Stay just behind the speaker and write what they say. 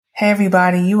Hey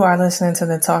everybody, you are listening to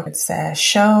the Talk Your SAAS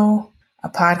show, a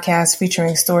podcast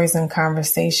featuring stories and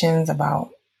conversations about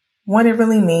what it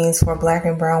really means for Black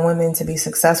and brown women to be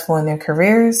successful in their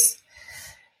careers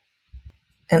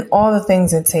and all the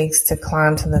things it takes to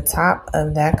climb to the top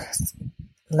of that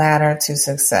ladder to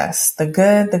success. The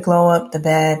good, the glow up, the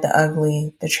bad, the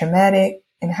ugly, the traumatic,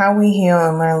 and how we heal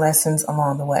and learn lessons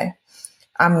along the way.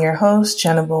 I'm your host,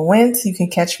 Jeneba Wint. You can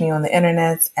catch me on the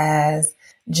internet as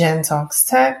Jen Talks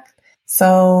Tech.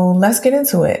 So let's get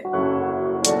into it.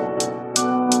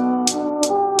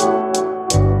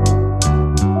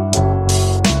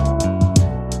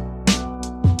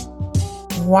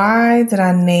 Why did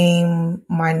I name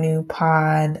my new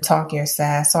pod Talk Your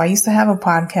SAAS? So I used to have a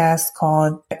podcast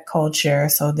called Culture.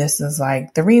 So this is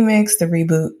like the remix, the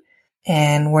reboot,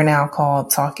 and we're now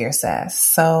called Talk Your SAAS.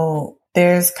 So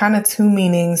there's kind of two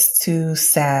meanings to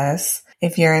SaaS.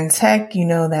 If you're in tech, you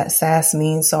know that SaaS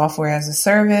means software as a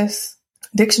service.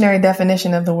 Dictionary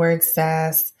definition of the word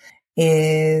SaaS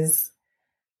is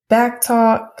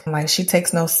backtalk, like she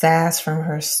takes no sass from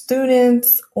her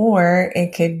students, or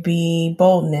it could be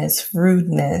boldness,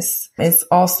 rudeness. It's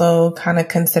also kind of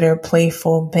considered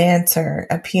playful banter,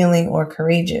 appealing or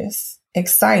courageous,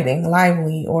 exciting,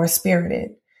 lively, or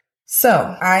spirited. So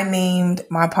I named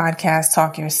my podcast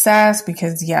Talk Your SAAS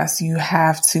because yes, you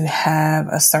have to have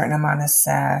a certain amount of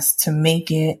sass to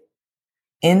make it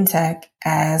in tech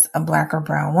as a Black or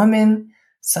brown woman.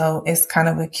 So it's kind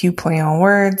of a cute play on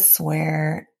words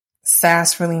where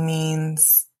SaaS really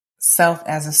means self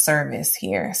as a service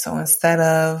here. So instead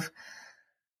of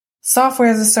software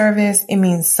as a service, it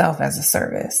means self as a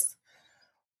service.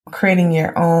 Creating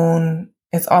your own,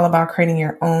 it's all about creating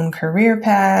your own career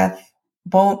path.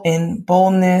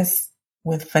 Boldness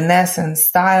with finesse and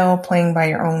style, playing by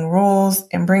your own rules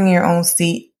and bringing your own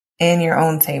seat and your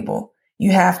own table.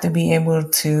 You have to be able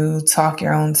to talk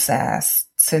your own sass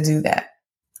to do that.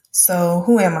 So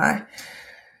who am I?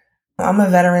 I'm a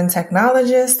veteran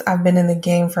technologist. I've been in the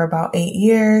game for about 8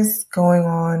 years, going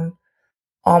on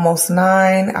almost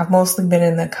 9. I've mostly been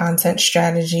in the content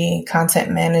strategy, content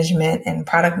management, and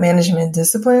product management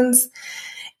disciplines.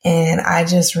 And I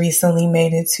just recently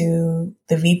made it to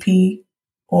the VP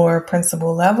or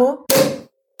principal level.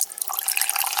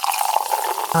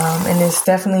 And it's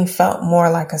definitely felt more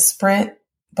like a sprint,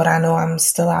 but I know I'm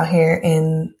still out here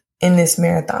in this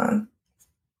marathon,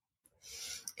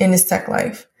 in this tech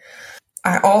life.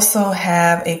 I also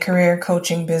have a career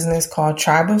coaching business called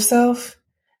Tribe of Self.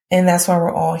 And that's why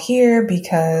we're all here,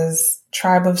 because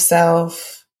Tribe of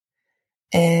Self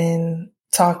and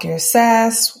Talk Your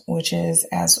SAAS, which is,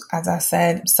 as I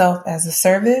said, self as a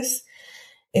service,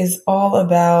 is all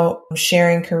about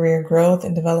sharing career growth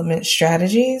and development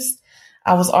strategies.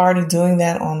 I was already doing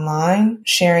that online,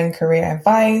 sharing career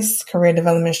advice, career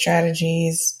development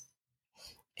strategies,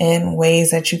 and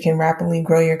ways that you can rapidly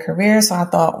grow your career. So I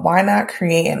thought, why not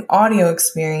create an audio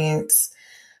experience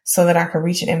so that I could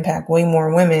reach and impact way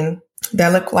more women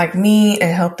that look like me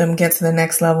and help them get to the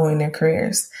next level in their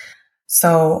careers.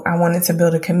 So I wanted to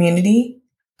build a community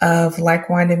of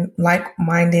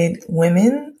like-minded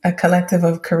women, a collective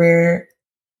of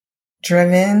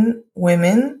career-driven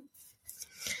women.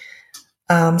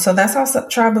 So that's how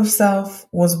Tribe of Self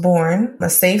was born, a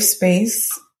safe space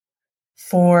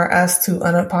for us to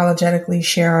unapologetically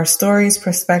share our stories,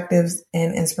 perspectives,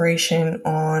 and inspiration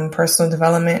on personal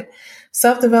development,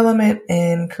 self-development,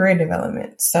 and career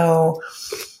development. So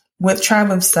with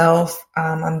Tribe of Self,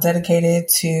 I'm dedicated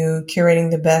to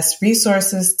curating the best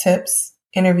resources, tips,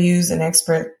 interviews, and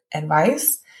expert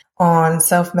advice on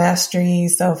self-mastery,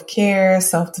 self-care,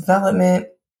 self-development,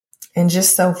 and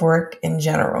just self-work in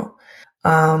general,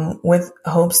 with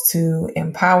hopes to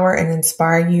empower and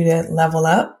inspire you to level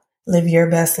up, live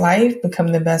your best life, become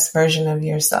the best version of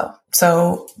yourself.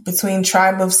 So between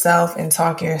Tribe of Self and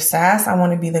Talk Your SAAS, I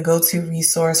want to be the go-to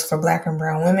resource for Black and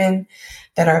brown women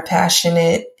that are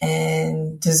passionate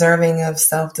and deserving of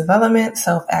self-development,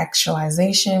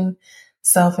 self-actualization,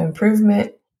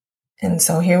 self-improvement. And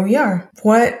so here we are.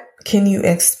 What can you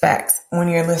expect when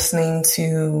you're listening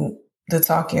to the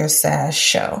Talk Your SAAS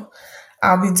show?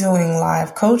 I'll be doing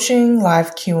live coaching,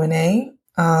 live Q&A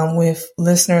with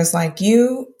listeners like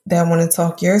you that want to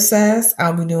talk your SAAS.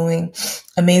 I'll be doing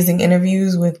amazing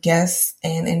interviews with guests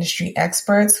and industry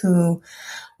experts who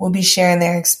will be sharing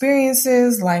their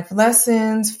experiences, life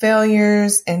lessons,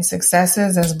 failures, and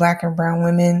successes as Black and brown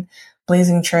women,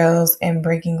 blazing trails and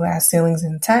breaking glass ceilings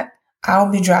in tech.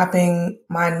 I'll be dropping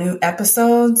my new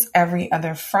episodes every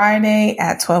other Friday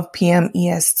at 12 p.m.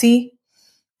 EST.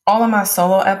 All of my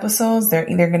solo episodes, they're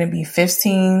either going to be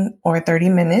 15 or 30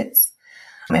 minutes.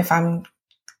 If I'm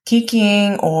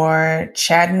kikiing or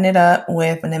chatting it up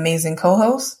with an amazing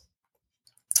co-host.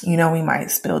 We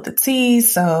might spill the tea.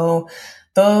 So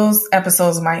those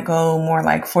episodes might go more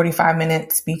like 45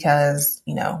 minutes because,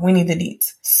 we need the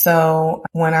deets. So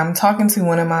when I'm talking to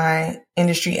one of my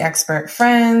industry expert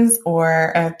friends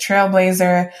or a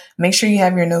trailblazer, make sure you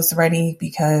have your notes ready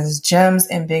because gems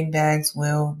and big bags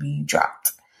will be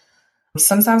dropped.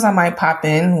 Sometimes I might pop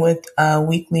in with a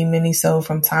weekly mini-sode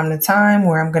from time to time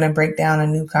where I'm going to break down a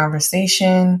new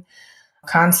conversation,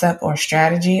 concept or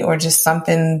strategy, or just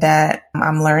something that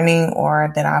I'm learning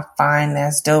or that I find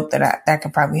that's dope that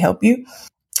could probably help you,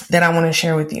 that I want to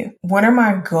share with you. What are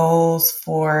my goals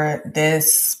for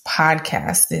this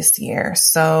podcast this year?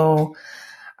 So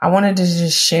I wanted to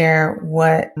just share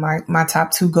what my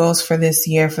top 2 goals for this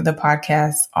year for the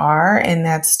podcast are, and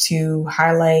that's to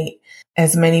highlight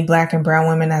as many Black and brown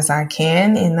women as I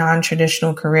can in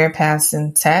non-traditional career paths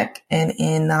in tech and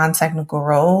in non-technical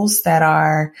roles that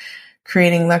are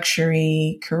creating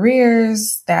luxury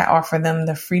careers that offer them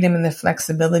the freedom and the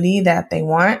flexibility that they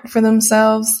want for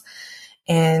themselves,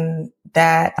 and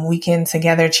that we can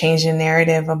together change the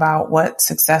narrative about what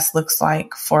success looks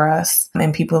like for us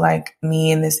and people like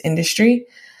me in this industry.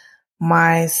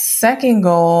 My second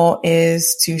goal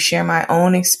is to share my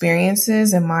own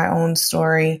experiences and my own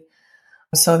story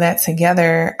so that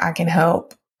together I can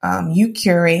help you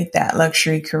curate that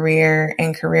luxury career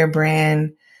and career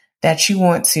brand that you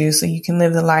want to, so you can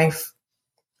live the life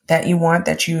that you want,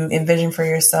 that you envision for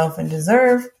yourself and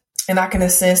deserve. And I can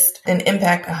assist and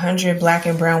impact 100 Black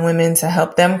and brown women to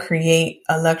help them create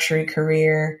a luxury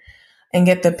career and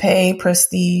get the pay,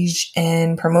 prestige,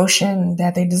 and promotion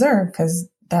that they deserve, because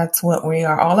that's what we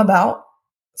are all about,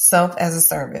 self as a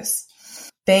service.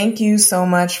 Thank you so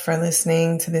much for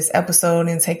listening to this episode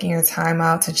and taking your time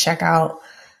out to check out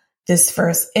this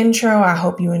first intro. I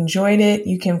hope you enjoyed it.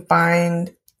 You can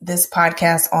find this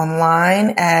podcast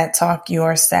online at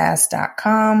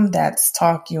talkyoursaas.com. That's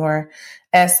talkyour,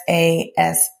 SAAS.com.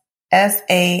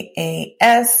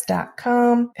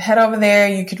 Head over there.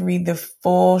 You could read the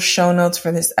full show notes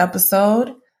for this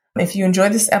episode. If you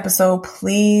enjoyed this episode,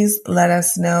 please let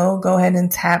us know. Go ahead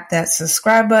and tap that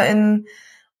subscribe button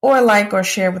or like or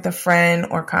share with a friend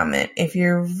or comment. If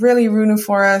you're really rooting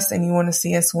for us and you want to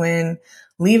see us win,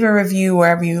 leave a review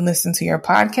wherever you listen to your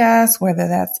podcast, whether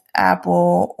that's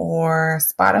Apple or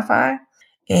Spotify.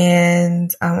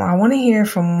 And I want to hear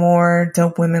from more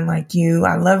dope women like you.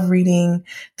 I love reading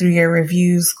through your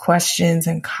reviews, questions,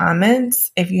 and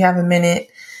comments. If you have a minute,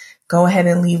 go ahead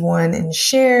and leave one and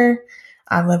share.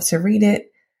 I'd love to read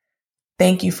it.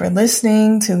 Thank you for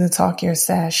listening to the Talk Your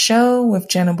SAAS show with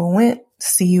Jeneba Wint.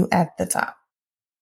 See you at the top.